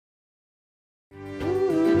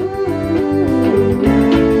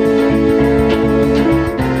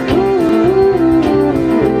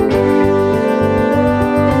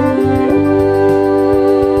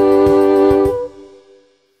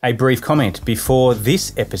a brief comment before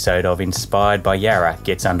this episode of Inspired by Yarra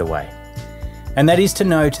gets underway. And that is to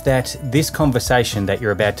note that this conversation that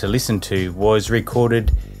you're about to listen to was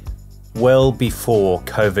recorded well before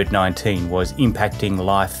COVID-19 was impacting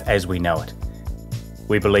life as we know it.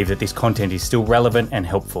 We believe that this content is still relevant and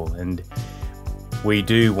helpful, and we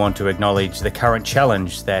do want to acknowledge the current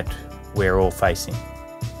challenge that we're all facing.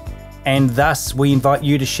 And thus, we invite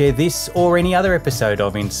you to share this or any other episode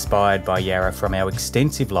of Inspired by Yarra from our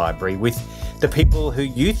extensive library with the people who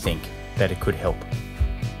you think that it could help.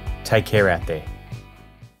 Take care out there.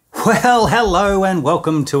 Well, hello and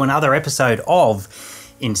welcome to another episode of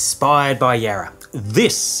Inspired by Yarra.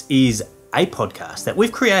 This is a podcast that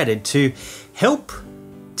we've created to help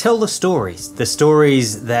tell the stories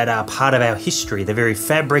that are part of our history, the very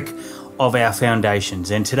fabric of our foundations.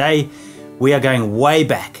 And today, we are going way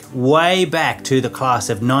back to the class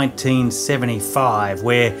of 1975,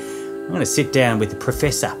 where I'm going to sit down with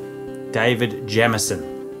Professor David Jamieson,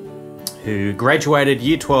 who graduated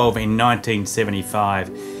Year 12 in 1975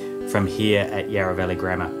 from here at Yarra Valley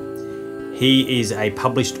Grammar. He is a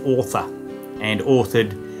published author and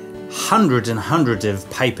authored hundreds and hundreds of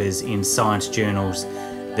papers in science journals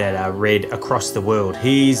that are read across the world.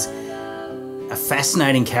 He's a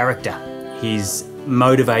fascinating character. His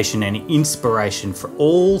motivation and inspiration for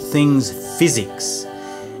all things physics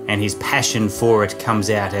and his passion for it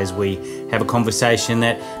comes out as we have a conversation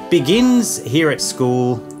that begins here at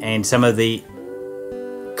school and some of the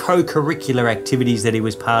co-curricular activities that he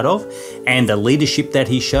was part of and the leadership that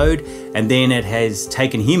he showed, and then it has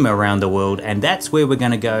taken him around the world, and that's where we're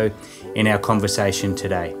going to go in our conversation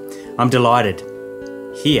today. I'm delighted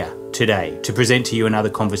here today to present to you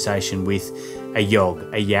another conversation with a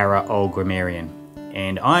YOG, a Yarra Old Grammarian.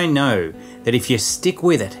 And I know that if you stick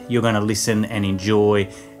with it, you're going to listen and enjoy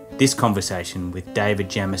this conversation with David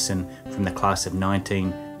Jamieson from the class of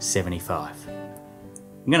 1975.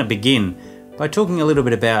 I'm going to begin by talking a little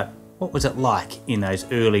bit about what was it like in those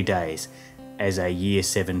early days as a Year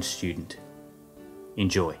 7 student.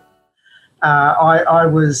 Enjoy. I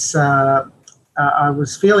was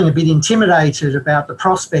feeling a bit intimidated about the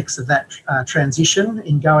prospects of that transition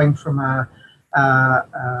in going from a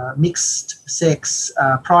mixed sex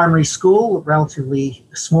primary school, relatively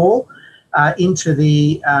small, into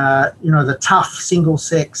the the tough single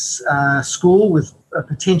sex school with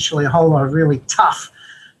potentially a whole lot of really tough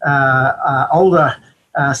older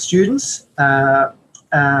students.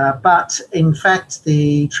 But in fact,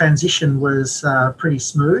 the transition was pretty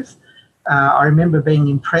smooth. I remember being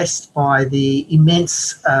impressed by the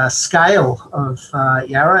immense scale of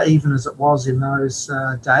Yarra, even as it was in those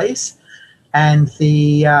days, and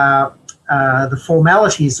the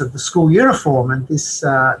formalities of the school uniform and this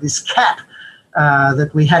cap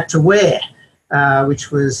that we had to wear,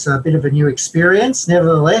 which was a bit of a new experience.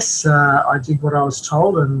 Nevertheless, I did what I was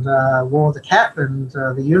told and wore the cap and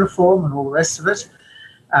the uniform and all the rest of it,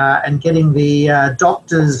 and getting the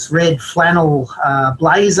doctor's red flannel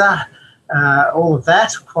blazer, all of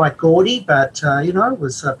that, quite gaudy, but it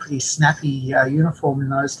was a pretty snappy uniform in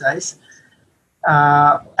those days.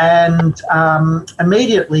 And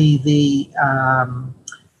immediately the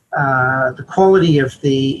quality of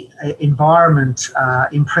the environment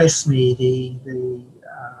impressed me. The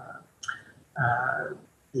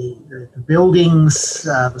buildings,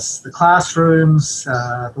 the classrooms,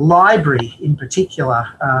 the library in particular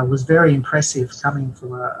was very impressive, coming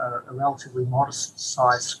from a relatively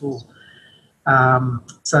modest-sized school.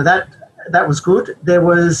 So that was good. There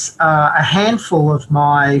was a handful of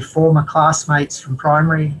my former classmates from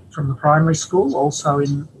the primary school, also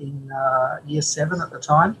in Year 7 at the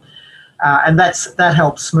time, and that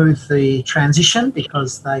helped smooth the transition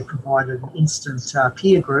because they provided an instant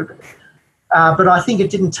peer group. But I think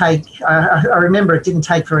it didn't take. I remember it didn't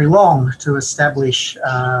take very long to establish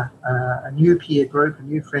a new peer group, a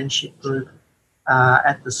new friendship group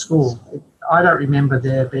at the school. I don't remember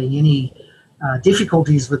there being any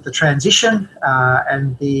difficulties with the transition,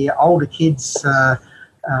 and the older kids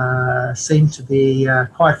seemed to be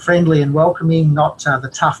quite friendly and welcoming, not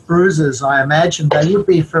the tough bruisers I imagined they would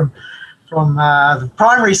be from the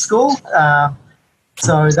primary school.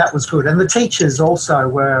 So that was good. And the teachers also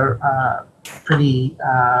were pretty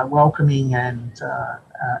welcoming and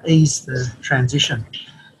eased the transition,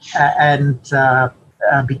 and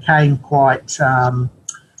became quite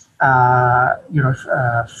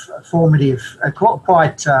formative,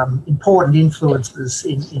 quite important influences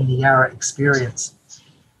in the Yarra experience.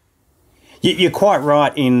 You're quite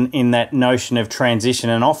right in that notion of transition,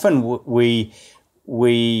 and often we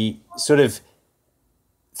sort of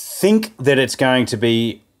think that it's going to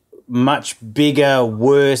be much bigger,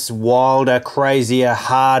 worse, wilder, crazier,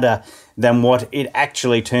 harder than what it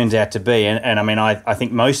actually turns out to be. And I mean, I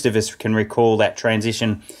think most of us can recall that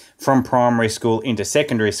transition from primary school into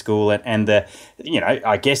secondary school, and the,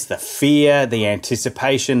 I guess the fear, the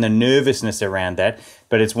anticipation, the nervousness around that.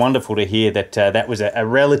 But it's wonderful to hear that that was a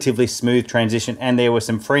relatively smooth transition, and there were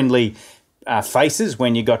some friendly faces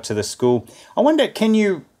when you got to the school. I wonder, can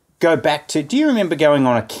you go back to, do you remember going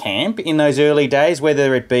on a camp in those early days,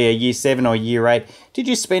 whether it be a year 7 or year 8? Did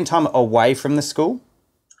you spend time away from the school?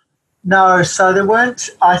 No, so there weren't.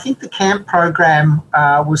 I think the camp program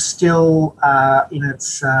was still in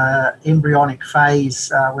its embryonic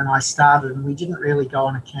phase when I started, and we didn't really go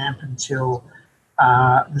on a camp until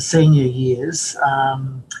the senior years.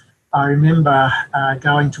 I remember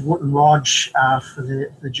going to Wootton Lodge for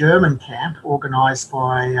the German camp organised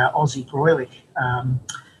by Aussie Groylich.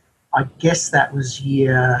 I guess that was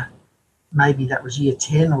year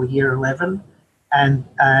 10 or year 11. And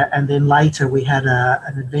then later we had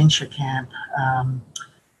an adventure camp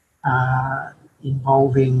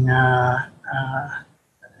involving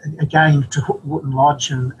again to Wootton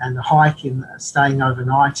Lodge and a hike staying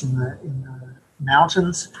overnight in the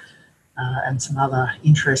mountains, and some other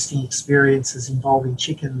interesting experiences involving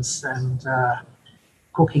chickens and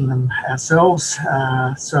cooking them ourselves.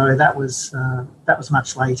 So that was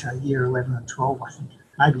much later, year 11 and 12, I think,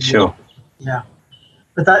 maybe. Sure. Yeah.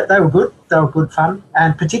 But they were good. They were good fun,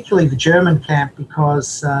 and particularly the German camp,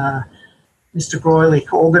 because Mr.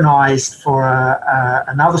 Groylich organised for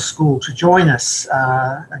another school to join us,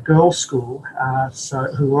 a girls' school,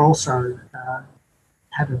 who also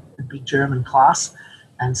had a big German class,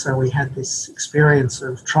 and so we had this experience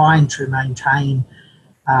of trying to maintain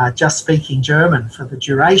just speaking German for the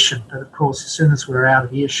duration. But of course, as soon as we were out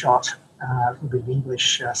of earshot, a little bit of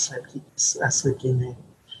English slipped in there.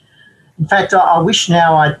 In fact, I wish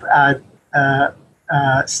now I'd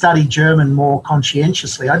studied German more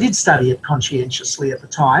conscientiously. I did study it conscientiously at the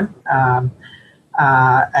time,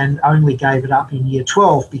 and only gave it up in year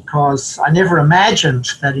 12 because I never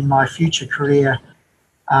imagined that in my future career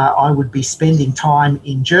I would be spending time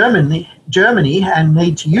in Germany and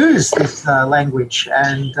need to use this language.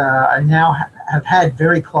 And I now have had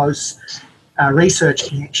very close research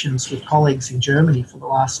connections with colleagues in Germany for the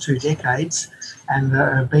last 2 decades, and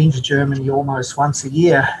have been to Germany almost once a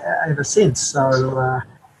year ever since. So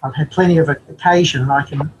I've had plenty of occasion, and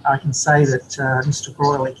I can say that Mr.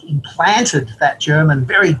 Groylich implanted that German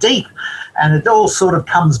very deep, and it all sort of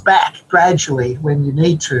comes back gradually when you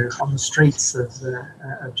need to on the streets of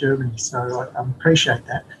Germany. So I appreciate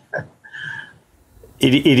that.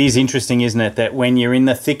 It is interesting, isn't it, that when you're in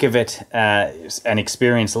the thick of it, an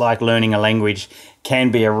experience like learning a language can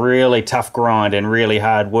be a really tough grind and really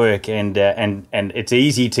hard work, and it's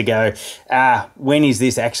easy to go, when is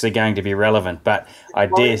this actually going to be relevant? But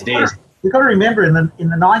You've got to remember, in the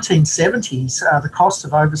 1970s, the cost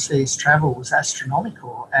of overseas travel was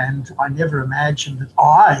astronomical, and I never imagined that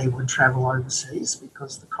I would travel overseas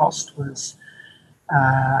because the cost was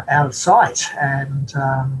out of sight, and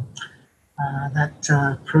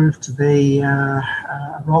that proved to be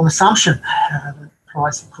a wrong assumption. The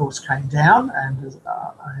price, of course, came down, and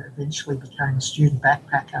I eventually became a student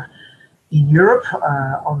backpacker in Europe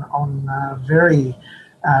on very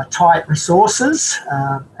tight resources,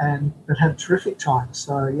 but had a terrific time.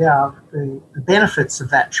 So, yeah, the benefits of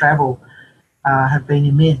that travel have been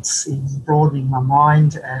immense in broadening my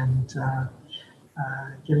mind and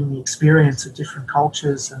getting the experience of different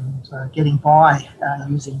cultures and getting by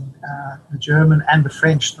using the German and the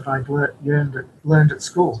French that I'd learned at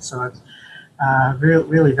school. So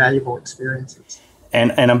really valuable experiences.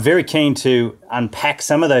 And I'm very keen to unpack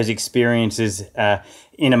some of those experiences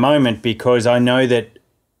in a moment, because I know that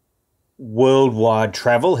worldwide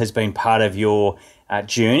travel has been part of your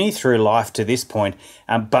journey through life to this point.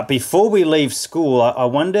 But before we leave school, I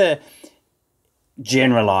wonder,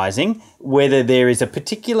 generalising, whether there is a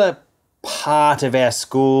particular part of our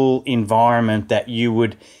school environment that you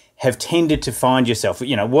would have tended to find yourself,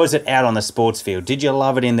 was it out on the sports field? Did you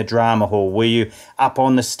love it in the drama hall? Were you up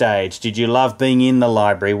on the stage? Did you love being in the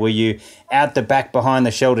library? Were you out the back behind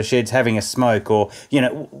the shelter sheds having a smoke? Or,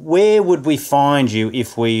 where would we find you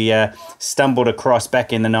if we stumbled across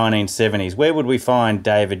back in the 1970s? Where would we find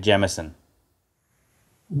David Jamieson?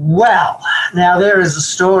 Well, now there is a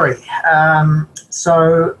story.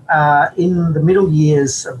 So in the middle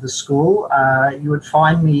years of the school, you would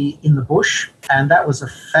find me in the bush, and that was a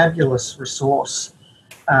fabulous resource.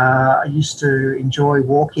 I used to enjoy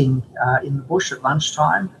walking in the bush at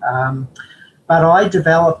lunchtime, but I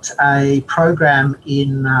developed a program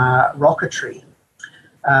in rocketry.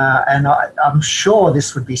 And I'm sure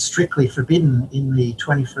this would be strictly forbidden in the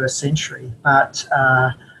 21st century, but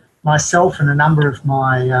myself and a number of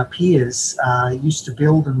my peers used to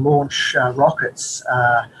build and launch rockets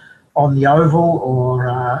on the oval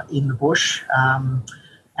or in the bush.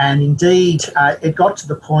 And indeed, it got to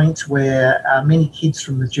the point where many kids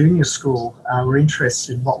from the junior school were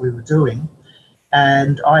interested in what we were doing.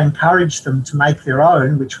 And I encouraged them to make their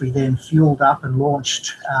own, which we then fueled up and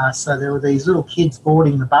launched. So there were these little kids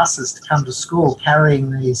boarding the buses to come to school,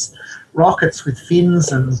 carrying these rockets with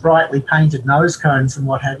fins and brightly painted nose cones and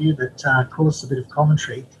what have you that caused a bit of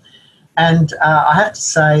commentary. And I have to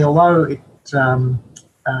say, although it,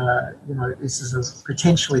 this is a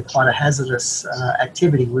potentially quite a hazardous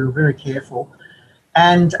activity, we were very careful.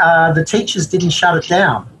 And the teachers didn't shut it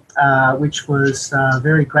down. Which was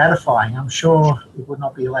very gratifying. I'm sure it would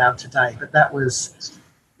not be allowed today, but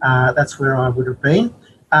that's where I would have been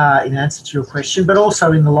in answer to your question. But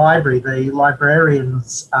also in the library, the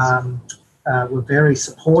librarians were very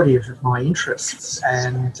supportive of my interests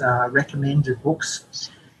and recommended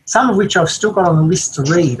books, some of which I've still got on the list to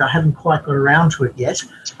read. I haven't quite got around to it yet,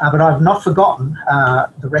 but I've not forgotten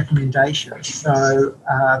the recommendations. So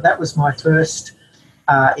that was my first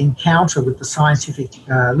encounter with the scientific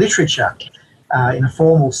literature in a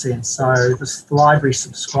formal sense. So the library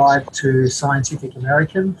subscribed to Scientific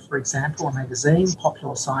American, for example, a magazine,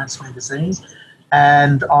 popular science magazine,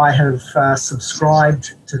 and I have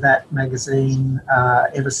subscribed to that magazine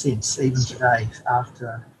ever since, even today.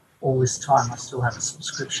 After all this time, I still have a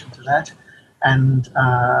subscription to that, and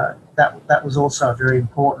that was also a very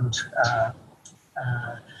important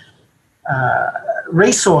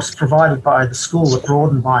resource provided by the school that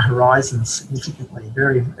broadened my horizons significantly,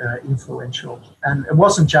 very influential. And it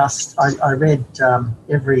wasn't just, I read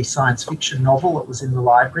every science fiction novel that was in the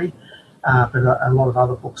library, but a lot of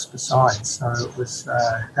other books besides. So it was,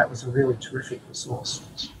 that was a really terrific resource.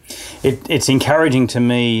 It's encouraging to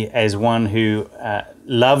me as one who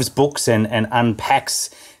loves books and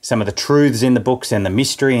unpacks some of the truths in the books and the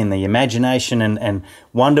mystery and the imagination and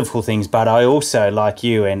wonderful things. But I also, like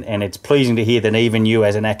you, and it's pleasing to hear that even you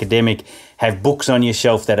as an academic have books on your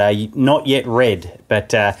shelf that are not yet read,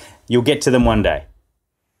 but you'll get to them one day.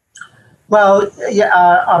 Well, yeah,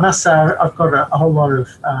 I must say I've got a whole lot of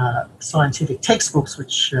scientific textbooks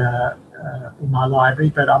which in my library,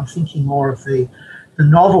 but I'm thinking more of the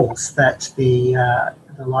novels that the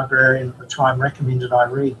librarian at the time recommended I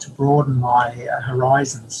read to broaden my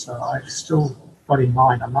horizons. So I've still got in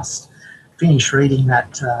mind I must finish reading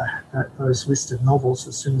those listed novels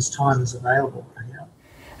as soon as time is available. Yeah.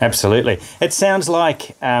 Absolutely. It sounds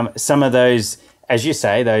like some of those, as you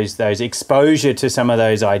say, those exposure to some of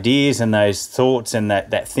those ideas and those thoughts and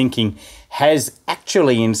that thinking has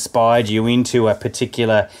actually inspired you into a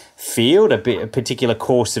particular field, a particular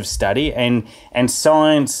course of study, and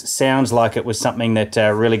science sounds like it was something that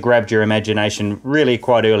really grabbed your imagination really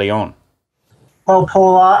quite early on. Well,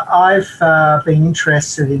 Paul, I've been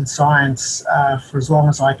interested in science for as long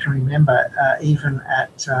as I can remember, even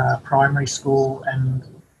at primary school and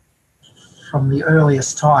from the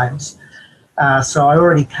earliest times. So I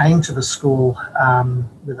already came to the school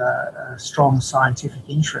with a strong scientific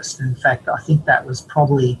interest. In fact, I think that was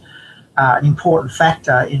probably an important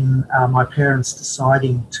factor in my parents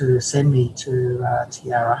deciding to send me to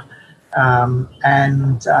Yarra.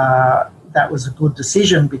 And that was a good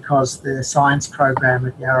decision because the science program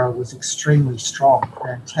at Yarra was extremely strong,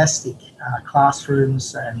 fantastic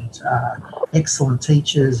classrooms and excellent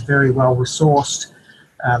teachers, very well resourced,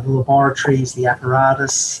 the laboratories, the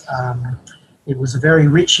apparatus. It was a very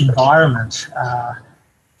rich environment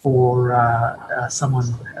for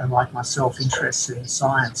someone like myself interested in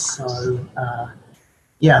science. So,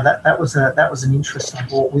 yeah, that was an interest I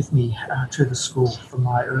brought with me to the school from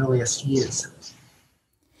my earliest years.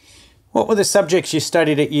 What were the subjects you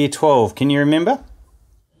studied at Year 12? Can you remember?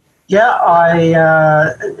 Yeah,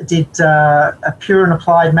 I did pure and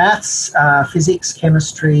applied maths, physics,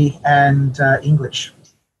 chemistry, and English.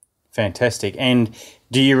 Fantastic. And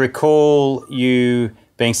do you recall you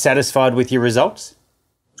being satisfied with your results?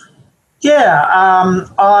 Yeah,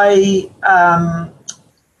 I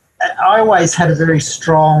always had a very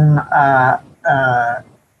strong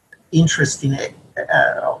interest in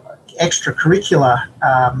extracurricular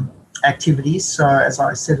activities. So, as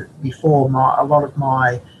I said before, a lot of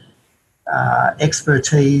my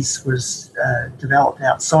expertise was developed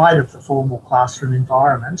outside of the formal classroom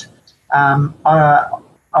environment.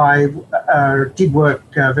 I did work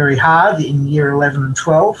very hard in year 11 and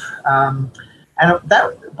 12. And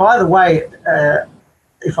that, by the way,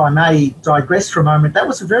 if I may digress for a moment, that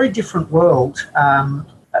was a very different world.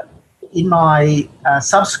 in my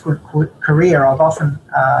subsequent career, I've often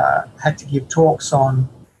had to give talks on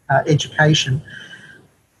education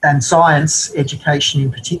and science education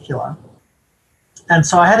in particular. And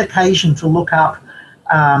so I had occasion to look up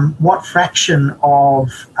what fraction of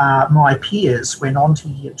my peers went on to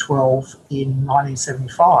Year 12 in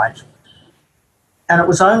 1975. And it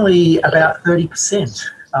was only about 30%,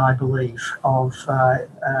 I believe, of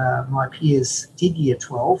my peers did Year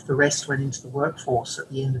 12. The rest went into the workforce at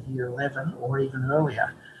the end of Year 11 or even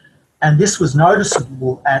earlier. And this was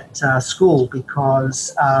noticeable at school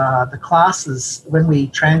because the classes, when we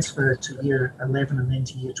transferred to Year 11 and then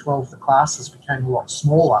to Year 12, the classes became a lot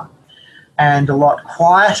smaller and a lot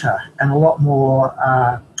quieter and a lot more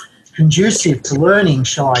conducive to learning,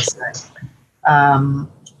 shall I say.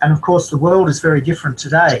 And of course, the world is very different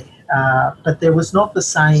today, but there was not the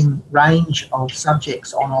same range of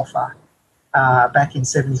subjects on offer back in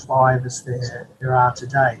 75 as there are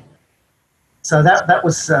today. So that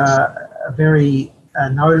was a very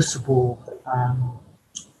noticeable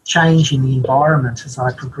change in the environment as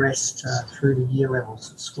I progressed through the year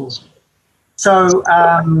levels at school. So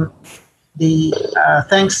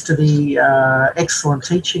thanks to the excellent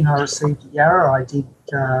teaching I received at Yarra, I did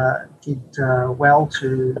well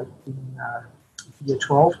in Year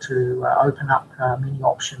 12 to open up many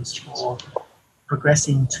options for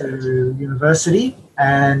progressing to university,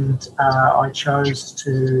 and I chose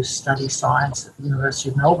to study science at the University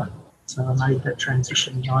of Melbourne. So I made that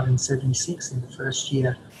transition in 1976 in the first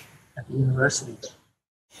year at the university.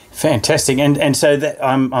 Fantastic, and so that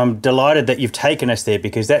I'm delighted that you've taken us there,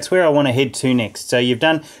 because that's where I want to head to next. So you've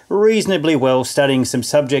done reasonably well studying some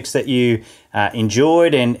subjects that you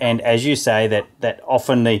enjoyed, and as you say, that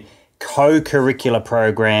often the co-curricular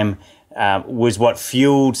program was what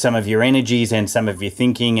fueled some of your energies and some of your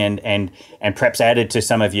thinking, and perhaps added to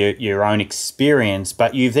some of your own experience.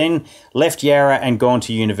 But you've then left Yarra and gone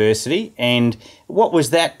to university. And what was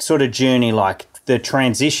that sort of journey like? The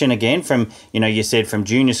transition again from, you said from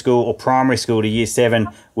junior school or primary school to Year 7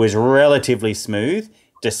 was relatively smooth,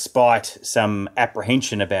 despite some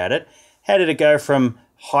apprehension about it. How did it go from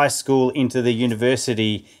high school into the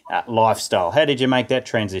university lifestyle? How did you make that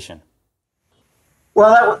transition?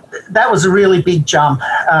 Well, that was a really big jump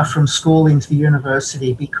from school into the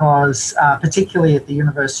university, because particularly at the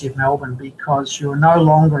University of Melbourne, because you're no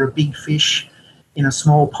longer a big fish in a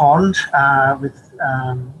small pond.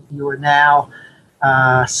 You are now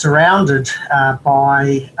surrounded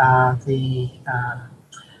by the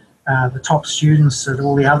top students at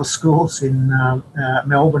all the other schools in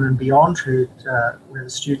Melbourne and beyond, where the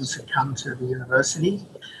students had come to the university.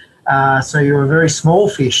 So you're a very small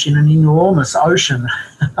fish in an enormous ocean,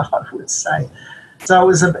 I would say.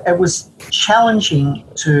 So it was challenging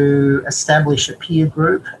to establish a peer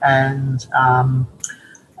group and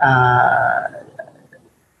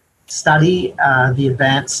study the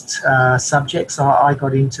advanced subjects. I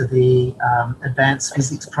got into the advanced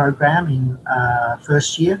physics program in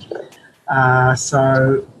first year.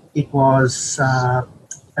 So it was a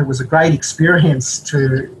great experience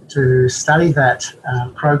to study that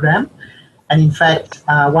program. And in fact,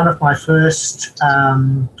 one of my first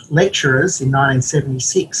lecturers in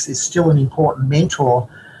 1976 is still an important mentor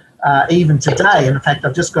even today. And in fact,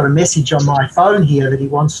 I've just got a message on my phone here that he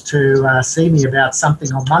wants to see me about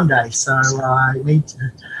something on Monday. So I need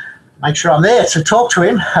to make sure I'm there to talk to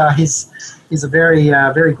him. He's a very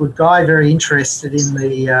good guy, very interested in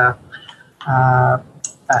the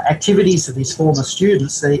activities of his former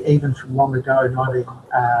students, even from long ago,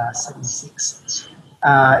 1976,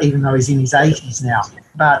 even though he's in his 80s now.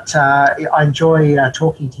 But I enjoy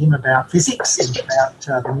talking to him about physics and about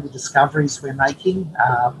the new discoveries we're making,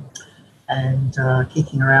 and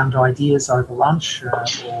kicking around ideas over lunch or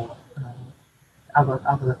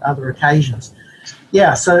other occasions.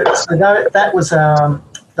 Yeah, so that was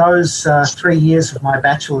those 3 years of my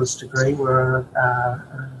bachelor's degree were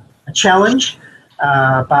a challenge.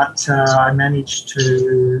 But I managed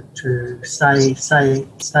to stay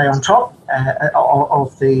on top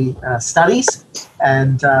of the studies,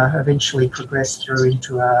 and eventually progressed through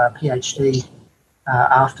into a PhD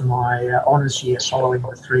after my honours year, following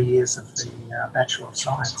the 3 years of the Bachelor of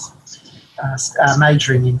Science,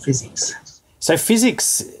 majoring in physics. So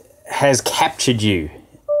physics has captured you,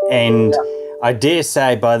 and I dare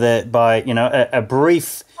say by a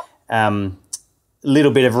brief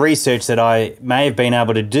little bit of research that I may have been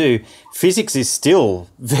able to do, physics is still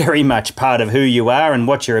very much part of who you are and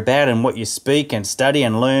what you're about and what you speak and study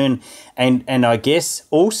and learn, and I guess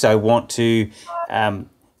also want to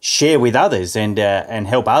share with others and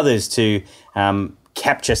help others to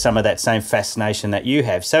capture some of that same fascination that you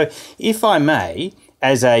have. So if I may,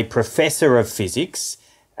 as a professor of physics,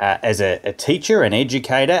 as a teacher, an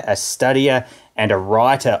educator, a studier, and a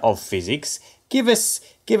writer of physics, give us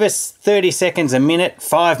 30 seconds, a minute,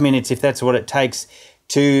 5 minutes, if that's what it takes,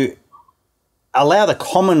 to allow the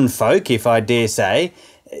common folk, if I dare say,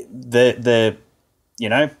 the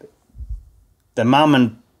mum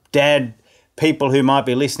and dad people who might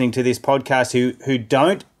be listening to this podcast who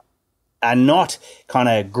are not kind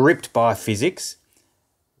of gripped by physics.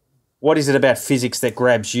 What is it about physics that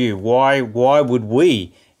grabs you? Why would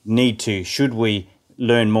we should we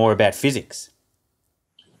learn more about physics?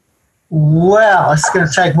 Well, it's going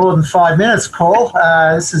to take more than 5 minutes, Paul.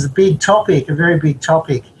 This is a big topic, a very big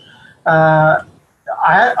topic. I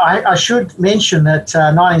should mention that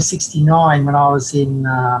 1969, when I was in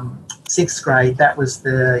sixth grade, that was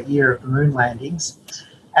the year of the moon landings,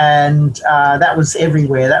 and that was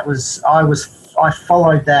everywhere. I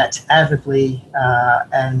followed that avidly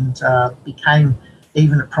and became,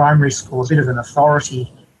 even at primary school, a bit of an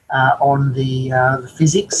authority on the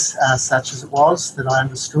physics, such as it was, that I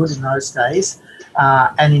understood in those days.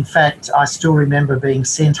 And in fact, I still remember being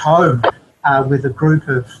sent home with a group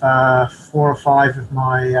of 4 or 5 of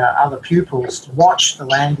my other pupils to watch the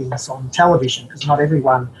landings on television, because not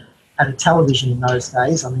everyone had a television in those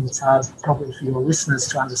days. I mean, it's hard probably for your listeners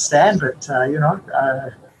to understand, but,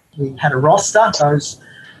 we had a roster. Those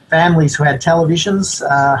families who had televisions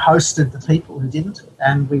hosted the people who didn't,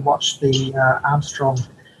 and we watched the Armstrong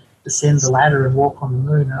descend the ladder and walk on the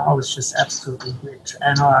moon, and I was just absolutely gripped.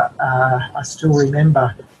 And I still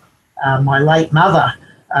remember my late mother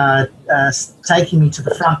taking me to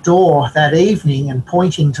the front door that evening and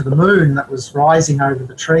pointing to the moon that was rising over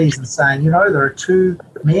the trees and saying, there are 2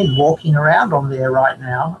 men walking around on there right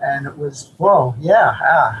now. And it was,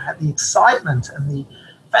 the excitement and the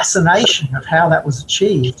fascination of how that was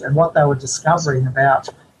achieved and what they were discovering about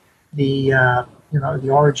the the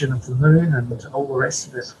origin of the moon and all the rest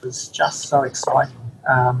of it was just so exciting.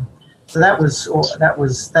 So that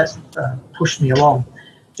pushed me along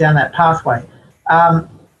down that pathway.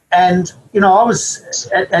 And I was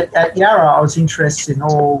at Yarra. I was interested in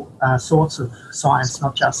all sorts of science,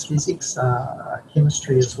 not just physics,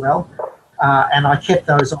 chemistry as well. And I kept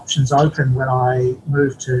those options open when I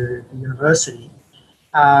moved to the university.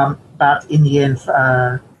 But in the end,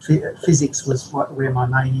 physics was where my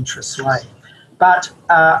main interests lay. But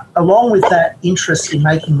along with that interest in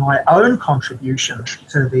making my own contribution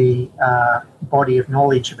to the body of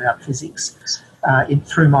knowledge about physics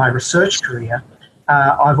through my research career,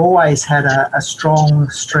 I've always had a strong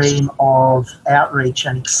stream of outreach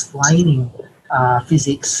and explaining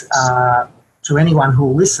physics to anyone who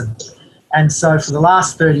will listen. And so for the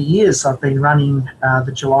last 30 years, I've been running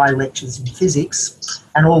the July lectures in physics,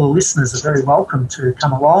 and all the listeners are very welcome to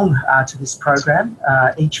come along to this program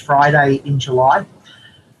each Friday in July,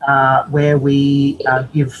 where we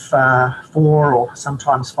give 4 or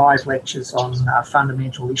sometimes 5 lectures on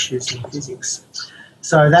fundamental issues in physics.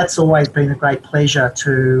 So that's always been a great pleasure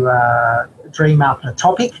to dream up a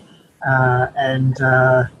topic, and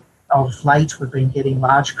of late we've been getting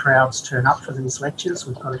large crowds turn up for these lectures.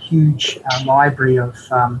 We've got a huge library of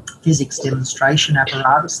physics demonstration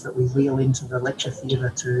apparatus that we wheel into the lecture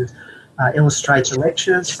theatre to illustrate the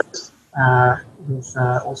lectures with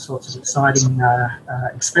all sorts of exciting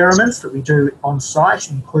experiments that we do on site,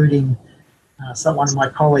 including one of my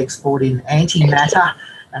colleagues brought in antimatter,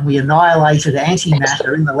 and we annihilated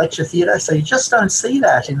antimatter in the lecture theatre. So you just don't see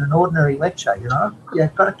that in an ordinary lecture,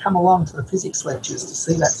 You've got to come along to the physics lectures to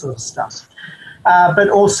see that sort of stuff. But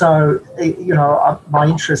also, my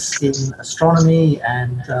interest in astronomy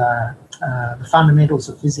and the fundamentals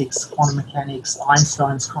of physics, quantum mechanics,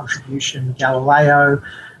 Einstein's contribution, Galileo,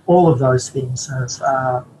 all of those things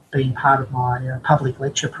have been part of my public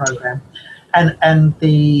lecture program. And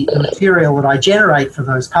the material that I generate for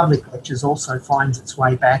those public lectures also finds its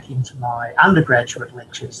way back into my undergraduate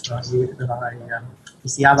lectures that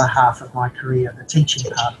is the other half of my career, the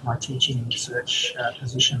teaching part of my teaching and research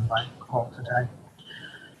position I hold today.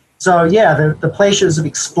 So the pleasures of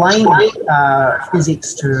explaining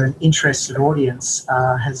physics to an interested audience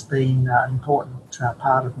has been an important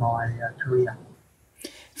part of my career.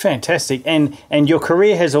 Fantastic. And your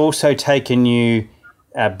career has also taken you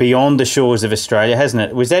beyond the shores of Australia, hasn't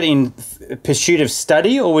it? Was that in pursuit of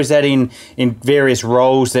study, or was that in various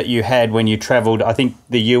roles that you had when you travelled? I think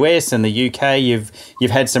the US and the UK,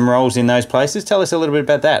 you've had some roles in those places. Tell us a little bit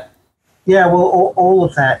about that. Yeah, well, all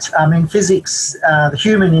of that. I mean, physics, the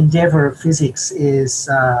human endeavour of physics is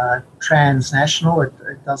transnational.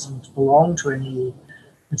 It doesn't belong to any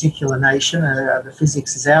particular nation. The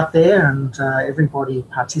physics is out there, and everybody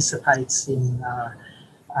participates in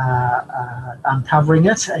uncovering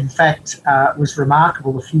it. In fact, it was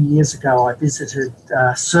remarkable. A few years ago, I visited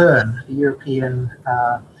CERN, the European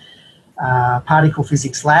Particle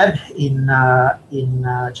Physics Lab in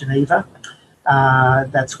Geneva.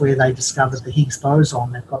 That's where they discovered the Higgs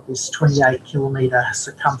boson. They've got this 28-kilometre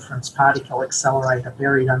circumference particle accelerator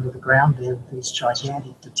buried under the ground there with these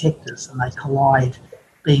gigantic detectors, and they collide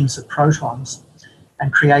beams of protons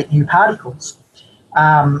and create new particles.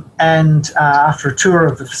 After a tour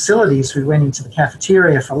of the facilities, we went into the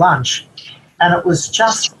cafeteria for lunch, and it was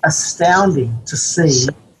just astounding to see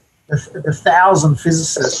the 1,000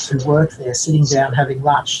 physicists who work there sitting down having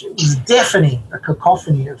lunch. It was deafening, a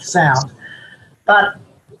cacophony of sound. But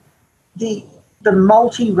the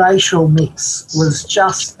multiracial mix was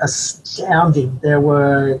just astounding. There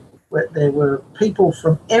were people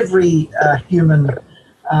from every human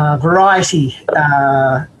variety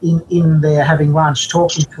in there having lunch,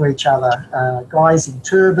 talking to each other. Guys in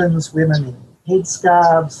turbans, women in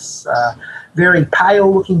headscarves, very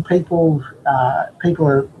pale-looking people. People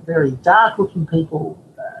are very dark-looking people,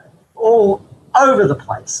 all over the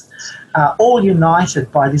place, all united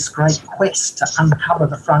by this great quest to uncover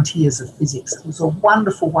the frontiers of physics. It was a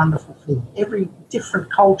wonderful, wonderful thing. Every different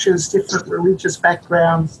cultures, different religious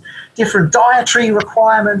backgrounds, different dietary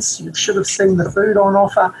requirements. You should have seen the food on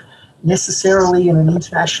offer necessarily in an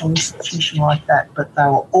international institution like that, but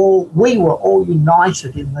we were all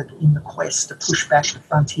united in the quest to push back the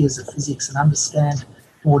frontiers of physics and understand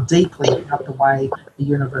more deeply about the way the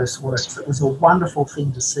universe works. It was a wonderful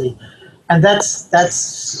thing to see. And that's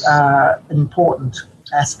an important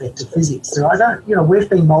aspect of physics. So we've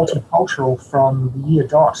been multicultural from the year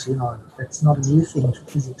dot. It's not a new thing for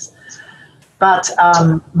physics. But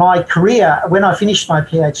my career, when I finished my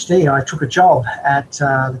PhD, I took a job at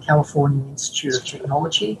the California Institute of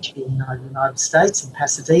Technology in the United States, in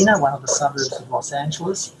Pasadena, one of the suburbs of Los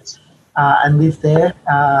Angeles, and lived there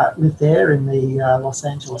in the Los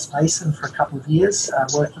Angeles basin for a couple of years,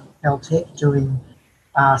 working at Caltech, doing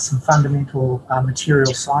some fundamental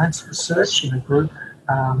material science research in a group,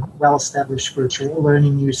 well-established group there,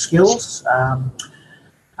 learning new skills,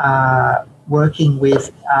 working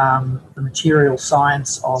with the material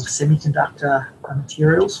science of semiconductor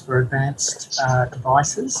materials for advanced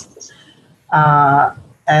devices.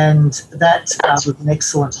 And that was an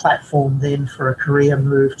excellent platform then for a career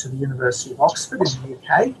move to the University of Oxford in the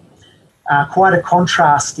UK. Quite a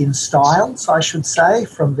contrast in styles, I should say,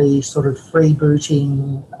 from the sort of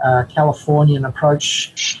freebooting Californian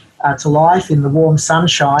approach to life in the warm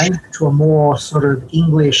sunshine to a more sort of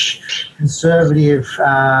English conservative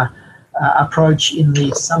approach in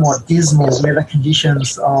the somewhat dismal weather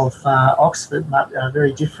conditions of Oxford, but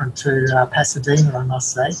very different to Pasadena, I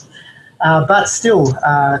must say. But still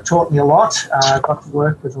taught me a lot. Got to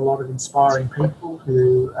work with a lot of inspiring people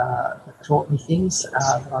who taught me things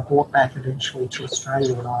that I brought back eventually to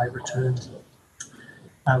Australia when I returned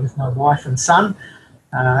with my wife and son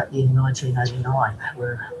in 1989.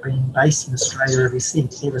 We've been based in Australia ever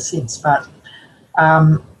since. But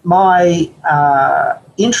my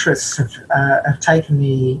interests have taken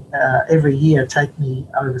me every year, take me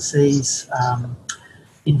overseas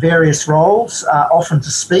in various roles, often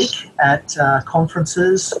to speak at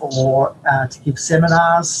conferences or to give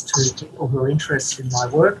seminars to people who are interested in my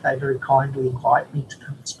work. They very kindly invite me to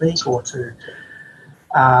come and speak or to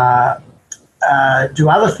do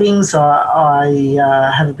other things. I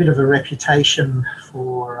have a bit of a reputation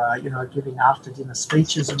for, giving after-dinner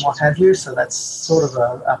speeches and what have you, so that's sort of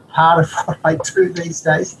a part of what I do these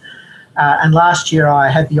days. And last year I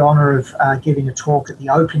had the honour of giving a talk at the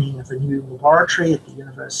opening of a new laboratory at the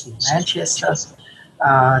University of Manchester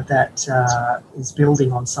that is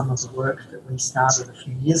building on some of the work that we started a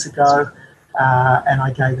few years ago. And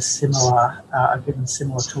I gave I've given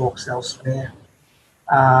similar talks elsewhere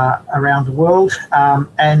around the world.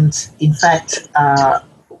 And in fact,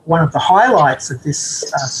 one of the highlights of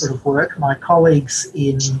this sort of work, my colleagues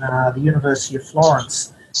in the University of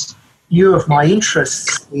Florence knew of my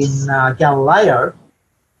interests in Galileo,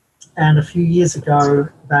 and a few years ago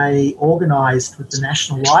they organised with the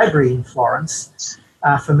National Library in Florence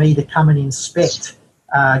for me to come and inspect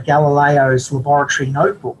Galileo's laboratory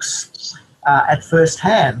notebooks at first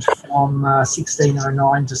hand from 1609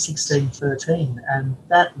 to 1613, and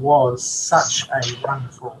that was such a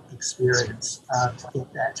wonderful experience to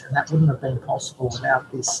get that, and that wouldn't have been possible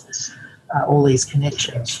without this all these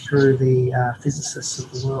connections through the physicists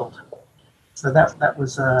of the world. So that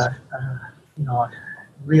was a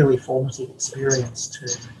really formative experience to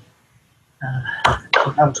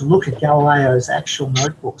be able to look at Galileo's actual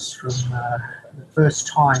notebooks from the first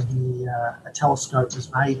time a telescope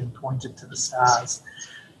was made and pointed to the stars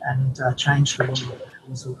and changed the world. It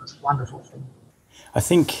was a wonderful thing. I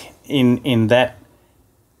think in that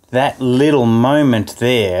little moment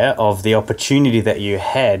there of the opportunity that you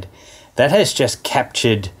had, that has just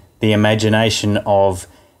captured the imagination of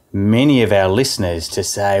many of our listeners to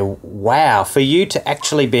say, wow, for you to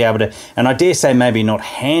actually be able to, and I dare say maybe not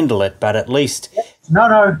handle it, but at least...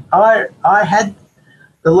 No, I had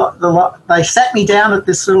they sat me down at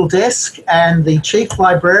this little desk, and the chief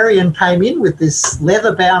librarian came in with this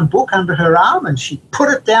leather-bound book under her arm, and she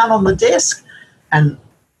put it down on the desk and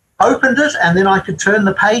opened it, and then I could turn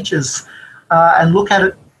the pages and look at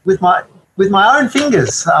it with my own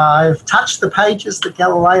fingers. I've touched the pages that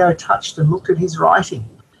Galileo touched and looked at his writing.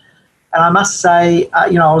 And I must say, I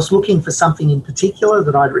was looking for something in particular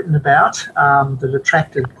that I'd written about that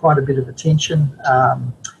attracted quite a bit of attention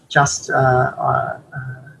as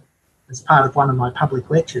part of one of my public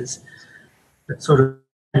lectures that sort of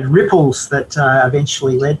had ripples that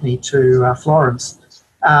eventually led me to Florence.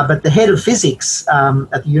 But the head of physics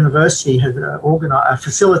at the university had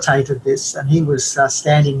facilitated this, and he was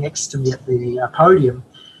standing next to me at the podium.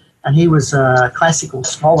 And he was a classical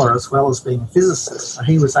scholar as well as being a physicist. So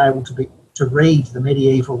he was able to read the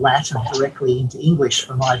medieval Latin directly into English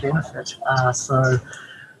for my benefit.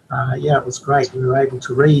 It was great. We were able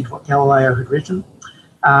to read what Galileo had written.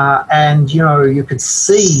 And, you could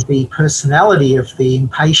see the personality of the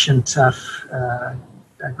impatient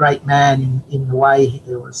great man in the way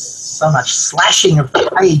there was so much slashing of the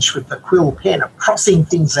page with the quill pen, of crossing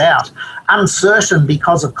things out, uncertain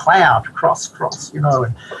because of cloud, cross,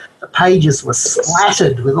 and the pages were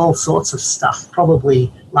splattered with all sorts of stuff,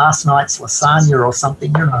 probably last night's lasagna or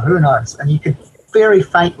something, who knows. And you could very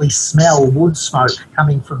faintly smell wood smoke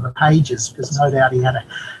coming from the pages, because no doubt he had a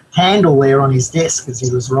candle there on his desk as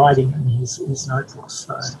he was writing in his notebooks.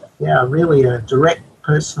 So, yeah, really a direct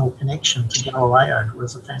personal connection to Galileo. It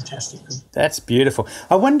was a fantastic thing. That's beautiful.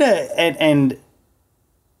 I wonder, and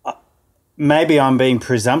maybe I'm being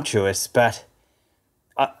presumptuous, but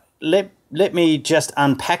let me just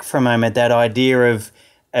unpack for a moment that idea of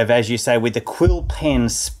as you say, with the quill pen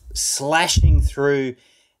slashing through,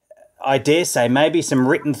 I dare say, maybe some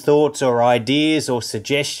written thoughts or ideas or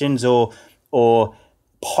suggestions or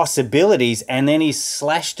possibilities, and then he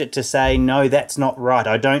slashed it to say, no, that's not right.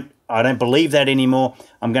 I don't believe that anymore.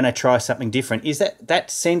 I'm going to try something different. Is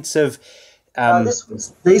that sense of...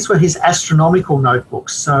 These were his astronomical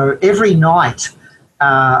notebooks. So every night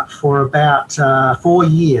for about 4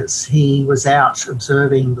 years, he was out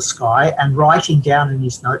observing the sky and writing down in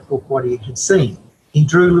his notebook what he had seen. He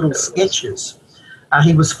drew little sketches.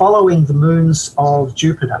 He was following the moons of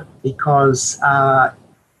Jupiter because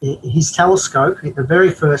his telescope, the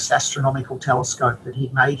very first astronomical telescope that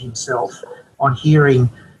he'd made himself on hearing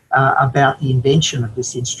about the invention of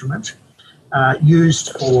this instrument,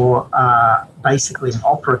 used for basically an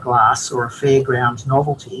opera glass or a fairground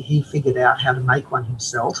novelty. He figured out how to make one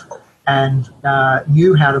himself and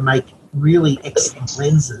knew how to make really excellent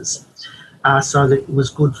lenses so that it was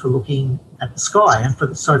good for looking at the sky.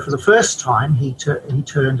 And so for the first time, he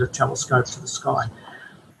turned a telescope to the sky.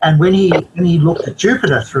 And when he looked at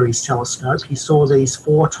Jupiter through his telescope, he saw these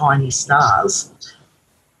 4 tiny stars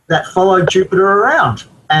that followed Jupiter around.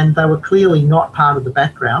 And they were clearly not part of the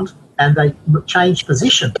background, and they changed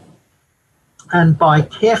position. And by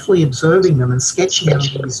carefully observing them and sketching them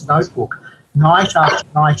in his notebook, night after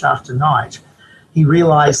night after night, he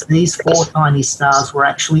realised these 4 tiny stars were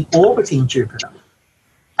actually orbiting Jupiter.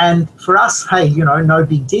 And for us, hey, no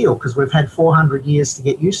big deal, because we've had 400 years to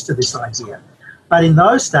get used to this idea. But in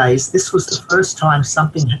those days, this was the first time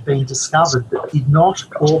something had been discovered that did not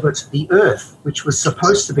orbit the Earth, which was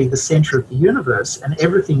supposed to be the centre of the universe, and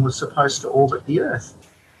everything was supposed to orbit the Earth.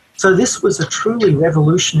 So this was a truly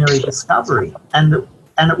revolutionary discovery, and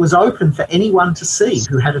it was open for anyone to see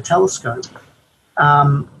who had a telescope.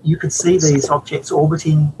 You could see these objects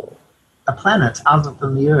orbiting a planet other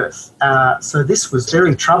than the Earth. So this was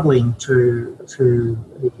very troubling to the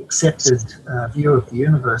accepted view of the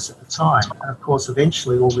universe at the time. And of course,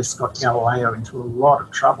 eventually all this got Galileo into a lot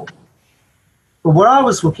of trouble. But what I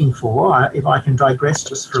was looking for, if I can digress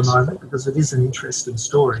just for a moment, because it is an interesting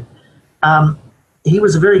story, he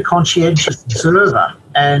was a very conscientious observer,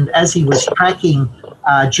 and as he was tracking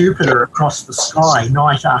Jupiter across the sky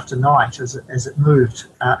night after night as it moved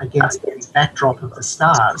against the backdrop of the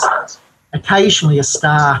stars, occasionally a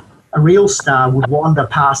real star would wander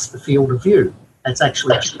past the field of view. It's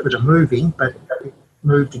actually Jupiter moving, but it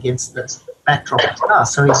moved against the backdrop of the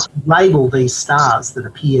stars. So he labelled these stars that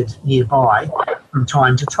appeared nearby from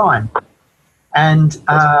time to time. And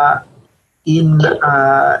in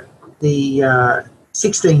the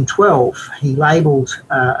 1612, he labelled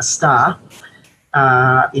a star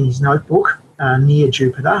in his notebook near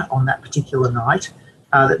Jupiter on that particular night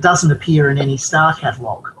that doesn't appear in any star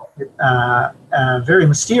catalogue. Very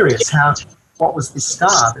mysterious. What was this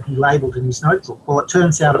star that he labelled in his notebook? Well, it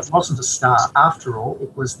turns out it wasn't a star after all.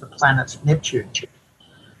 It was the planet Neptune.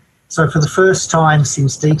 So for the first time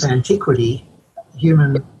since deep antiquity, a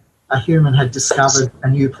human had discovered a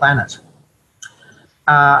new planet.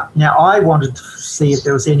 Now, I wanted to see if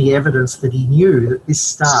there was any evidence that he knew that this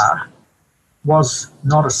star was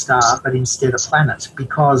not a star, but instead a planet,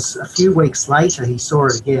 because a few weeks later he saw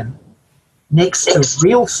it again next to a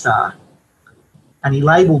real star, and he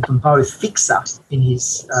labelled them both fixer in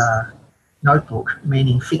his notebook,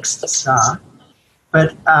 meaning fixed star.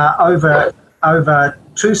 But over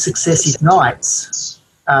 2 successive nights,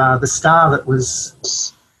 the star that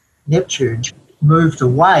was Neptune moved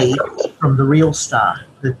away from the real star.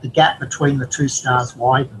 The gap between the 2 stars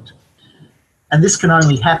widened. And this can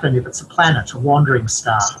only happen if it's a planet, a wandering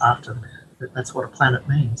star, that's what a planet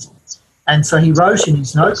means. And so he wrote in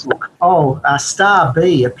his notebook, star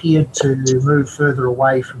B appeared to move further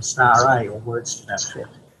away from star A, or words to that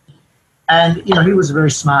effect. And, he was a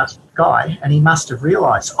very smart guy, and he must have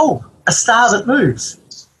realised, a star that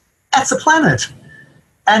moves, that's a planet.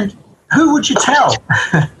 And who would you tell?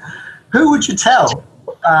 Who would you tell?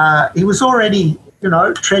 He was already,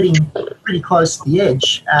 treading pretty close to the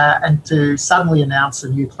edge, and to suddenly announce a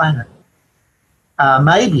new planet.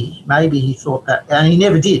 Maybe he thought that, and he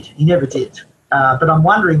never did. But I'm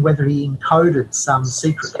wondering whether he encoded some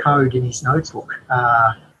secret code in his notebook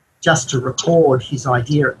just to record his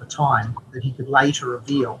idea at the time that he could later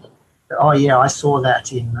reveal that, I saw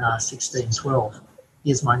that in 1612.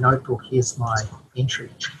 Here's my notebook, here's my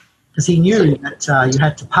entry. Because he knew that you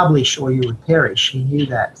had to publish or you would perish. He knew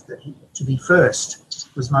that to be first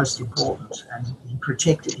was most important, and he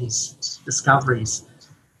protected his discoveries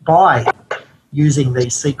by using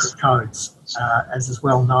these secret codes, as is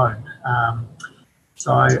well known.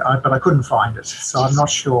 But I couldn't find it, so I'm not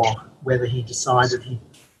sure whether he decided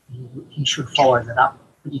he should follow that up.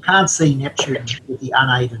 But you can't see Neptune with the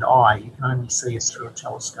unaided eye. You can only see it through a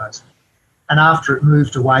telescope. And after it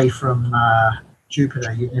moved away from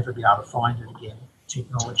Jupiter, you'd never be able to find it again.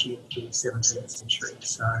 Technology of the 17th century.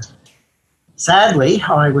 So sadly,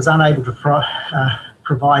 I was unable to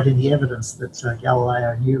provide any evidence that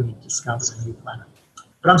Galileo knew he'd discovered a new planet.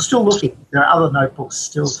 But I'm still looking. There are other notebooks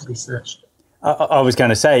still to be searched. I was going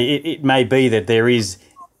to say, it may be that there is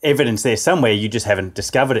evidence there somewhere, you just haven't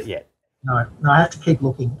discovered it yet. No, I have to keep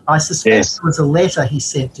looking. I suspect it was a letter he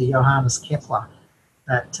sent to Johannes Kepler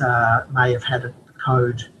that may have had a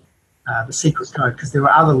code, the secret code, because there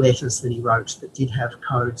were other letters that he wrote that did have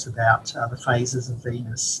codes about the phases of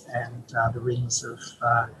Venus and the rings of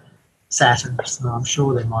Saturn. So I'm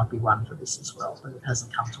sure there might be one for this as well, but it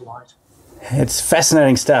hasn't come to light. It's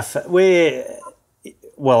fascinating stuff.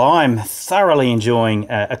 I'm thoroughly enjoying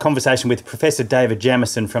a conversation with Professor David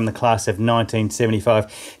Jamieson from the class of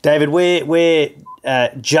 1975. David, we're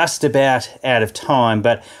just about out of time,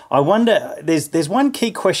 but I wonder, there's one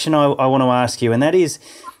key question I want to ask you, and that is,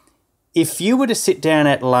 if you were to sit down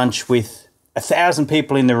at lunch with 1,000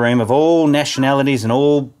 people in the room of all nationalities and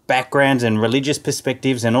all backgrounds and religious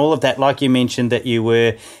perspectives and all of that, like you mentioned, that you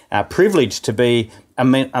were privileged to be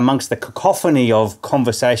amongst the cacophony of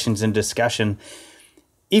conversations and discussion,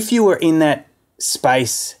 if you were in that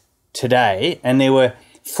space today and there were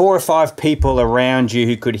 4 or 5 people around you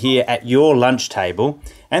who could hear at your lunch table,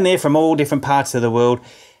 and they're from all different parts of the world,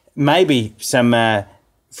 maybe some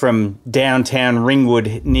from downtown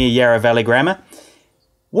Ringwood near Yarra Valley Grammar,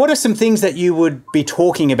 what are some things that you would be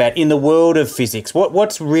talking about in the world of physics?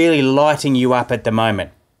 What's really lighting you up at the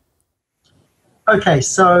moment? Okay,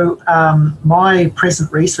 so my present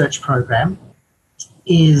research program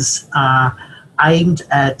is aimed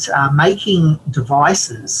at making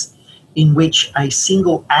devices in which a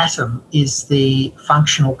single atom is the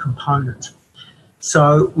functional component.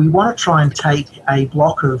 So we want to try and take a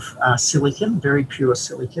block of silicon, very pure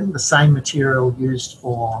silicon, the same material used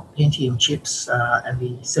for Pentium chips and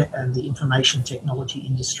the information technology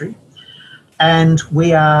industry, and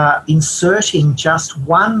we are inserting just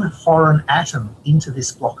one foreign atom into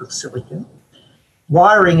this block of silicon,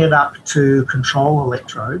 wiring it up to control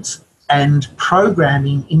electrodes, and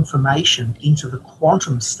programming information into the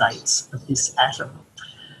quantum states of this atom.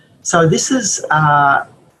 So this is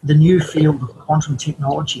the new field of quantum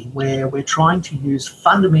technology, where we're trying to use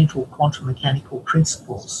fundamental quantum mechanical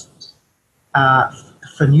principles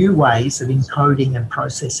for new ways of encoding and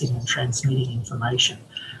processing and transmitting information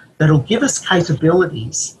that'll give us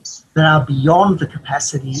capabilities that are beyond the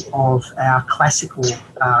capacity of our classical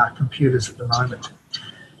computers at the moment.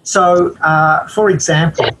 So, for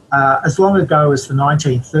example, as long ago as the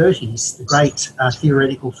 1930s, the great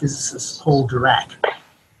theoretical physicist Paul Dirac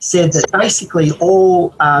said that basically all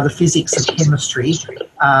the physics of chemistry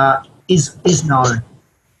is known,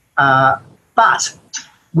 but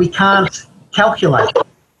we can't calculate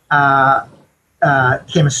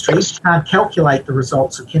chemistry, can't calculate the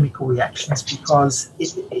results of chemical reactions because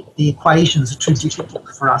the equations are too difficult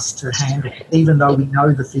for us to handle, even though we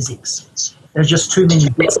know the physics. There are just too many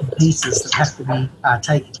bits and pieces that have to be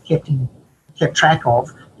kept track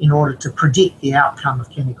of in order to predict the outcome of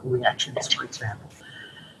chemical reactions, for example.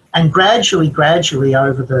 And gradually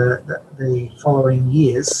over the following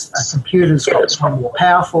years, computers got more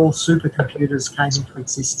powerful, supercomputers came into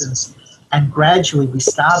existence, and gradually we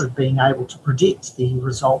started being able to predict the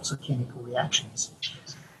results of chemical reactions.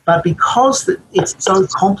 But because it's so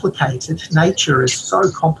complicated, nature is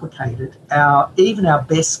so complicated, even our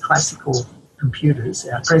best classical computers,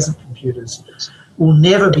 our present computers, will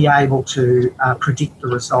never be able to predict the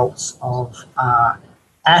results of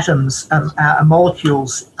atoms,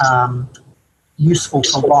 molecules useful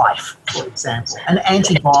for life, for example. An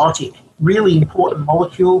antibiotic, really important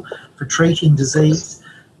molecule for treating disease,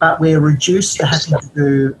 but we're reduced to having to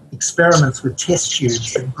do experiments with test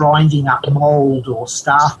tubes and grinding up mould or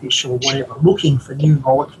starfish or whatever, looking for new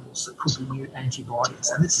molecules that could be new antibiotics.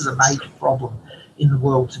 And this is a major problem in the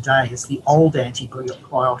world today as the old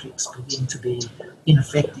antibiotics begin to be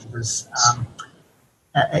ineffective as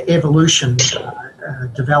evolution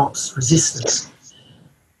develops resistance.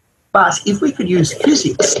 But if we could use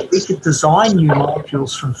physics, we could design new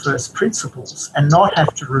molecules from first principles and not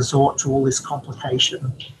have to resort to all this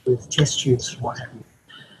complication with test tubes and what have you.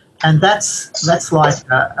 And that's like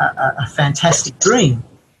a fantastic dream.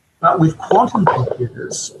 But with quantum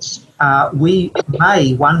computers, we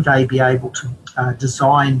may one day be able to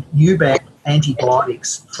design new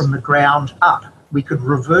antibiotics from the ground up. We could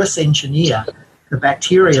reverse engineer the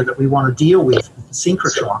bacteria that we want to deal with the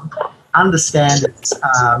synchrotron, understand its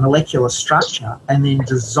molecular structure, and then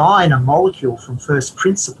design a molecule from first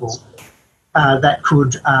principle that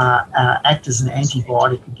could act as an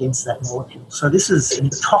antibiotic against that molecule. So this is an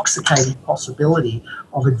intoxicating possibility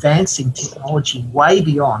of advancing technology way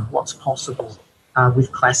beyond what's possible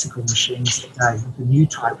with classical machines today, with a new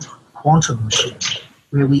type of quantum machine,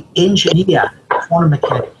 where we engineer quantum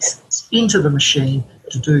mechanics into the machine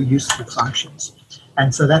to do useful functions.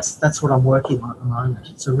 And so that's what I'm working on at the moment.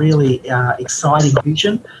 It's a really exciting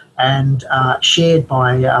vision and shared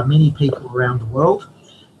by many people around the world.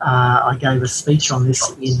 I gave a speech on this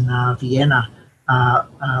in Vienna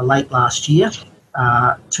late last year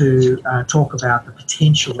to talk about the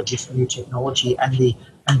potential of this new technology and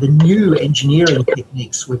the new engineering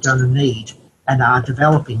techniques we're going to need and are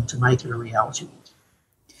developing to make it a reality.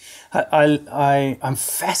 I'm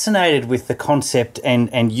fascinated with the concept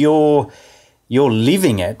and you're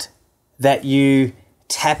living it, that you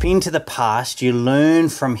tap into the past, you learn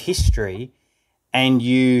from history, and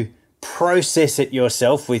you process it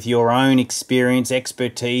yourself with your own experience,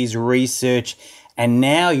 expertise, research, and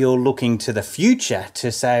now you're looking to the future to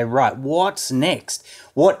say, right, what's next?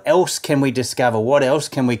 What else can we discover? What else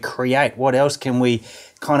can we create? What else can we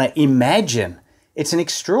kind of imagine? It's an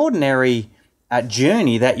extraordinary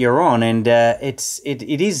journey that you're on, and it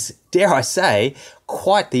is, dare I say,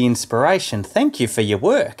 quite the inspiration. Thank you for your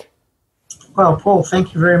work. Well, Paul,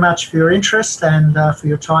 thank you very much for your interest and for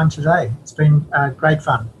your time today. It's been great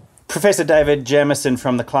fun. Professor David Jamieson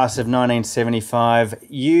from the class of 1975,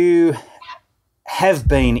 you have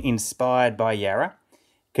been inspired by Yarra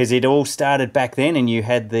because it all started back then and you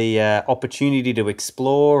had the opportunity to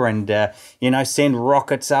explore and, send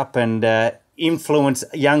rockets up and influence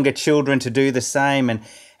younger children to do the same,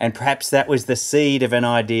 and perhaps that was the seed of an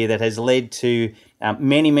idea that has led to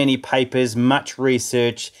many papers, much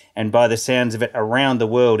research, and by the sounds of it, around the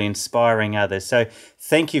world, inspiring others. So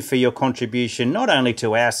thank you for your contribution, not only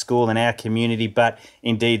to our school and our community, but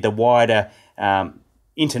indeed the wider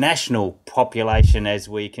international population as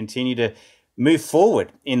we continue to move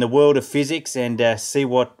forward in the world of physics and see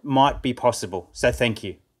what might be possible. So thank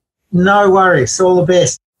you. No worries. All the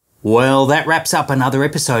best. Well, that wraps up another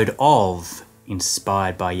episode of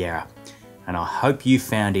Inspired by Yarra, and I hope you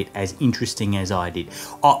found it as interesting as I did.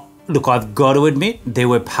 Oh, look, I've got to admit, there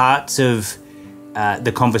were parts of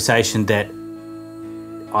the conversation that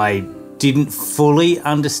I didn't fully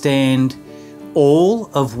understand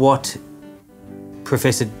all of what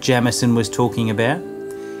Professor Jamieson was talking about,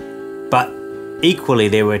 but equally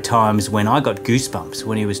there were times when I got goosebumps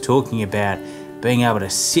when he was talking about being able to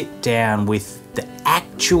sit down with the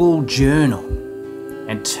actual journal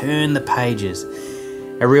and turn the pages.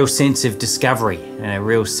 A real sense of discovery and a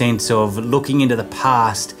real sense of looking into the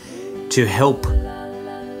past to help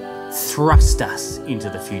thrust us into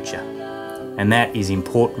the future. And that is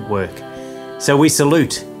important work. So we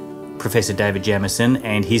salute Professor David Jamieson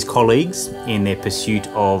and his colleagues in their pursuit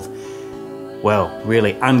of, well,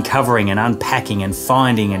 really uncovering and unpacking and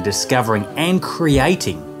finding and discovering and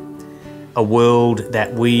creating a world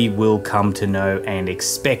that we will come to know and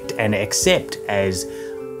expect and accept as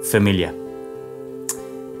familiar.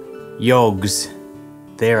 YOGs,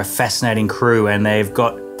 they're a fascinating crew and they've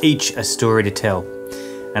got each a story to tell.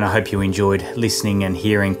 And I hope you enjoyed listening and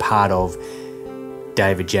hearing part of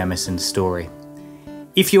David Jamison's story.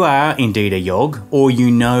 If you are indeed a YOG or you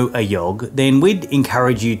know a YOG, then we'd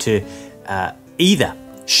encourage you to either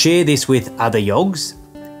share this with other YOGs,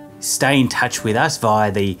 stay in touch with us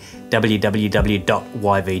via the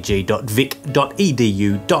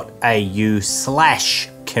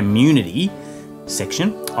www.yvg.vic.edu.au/community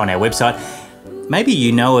section on our website. Maybe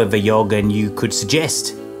you know of a YOG and you could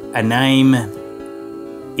suggest a name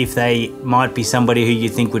if they might be somebody who you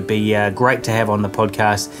think would be great to have on the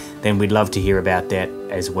podcast, then we'd love to hear about that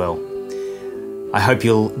as well. I hope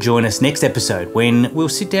you'll join us next episode when we'll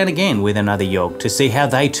sit down again with another YOG to see how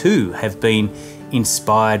they too have been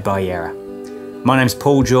inspired by Yarra. My name's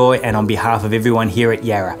Paul Joy, and on behalf of everyone here at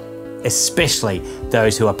Yarra, especially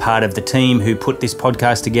those who are part of the team who put this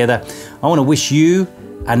podcast together, I want to wish you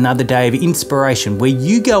another day of inspiration where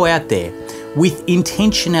you go out there with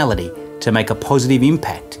intentionality to make a positive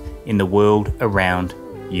impact in the world around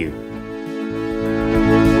you.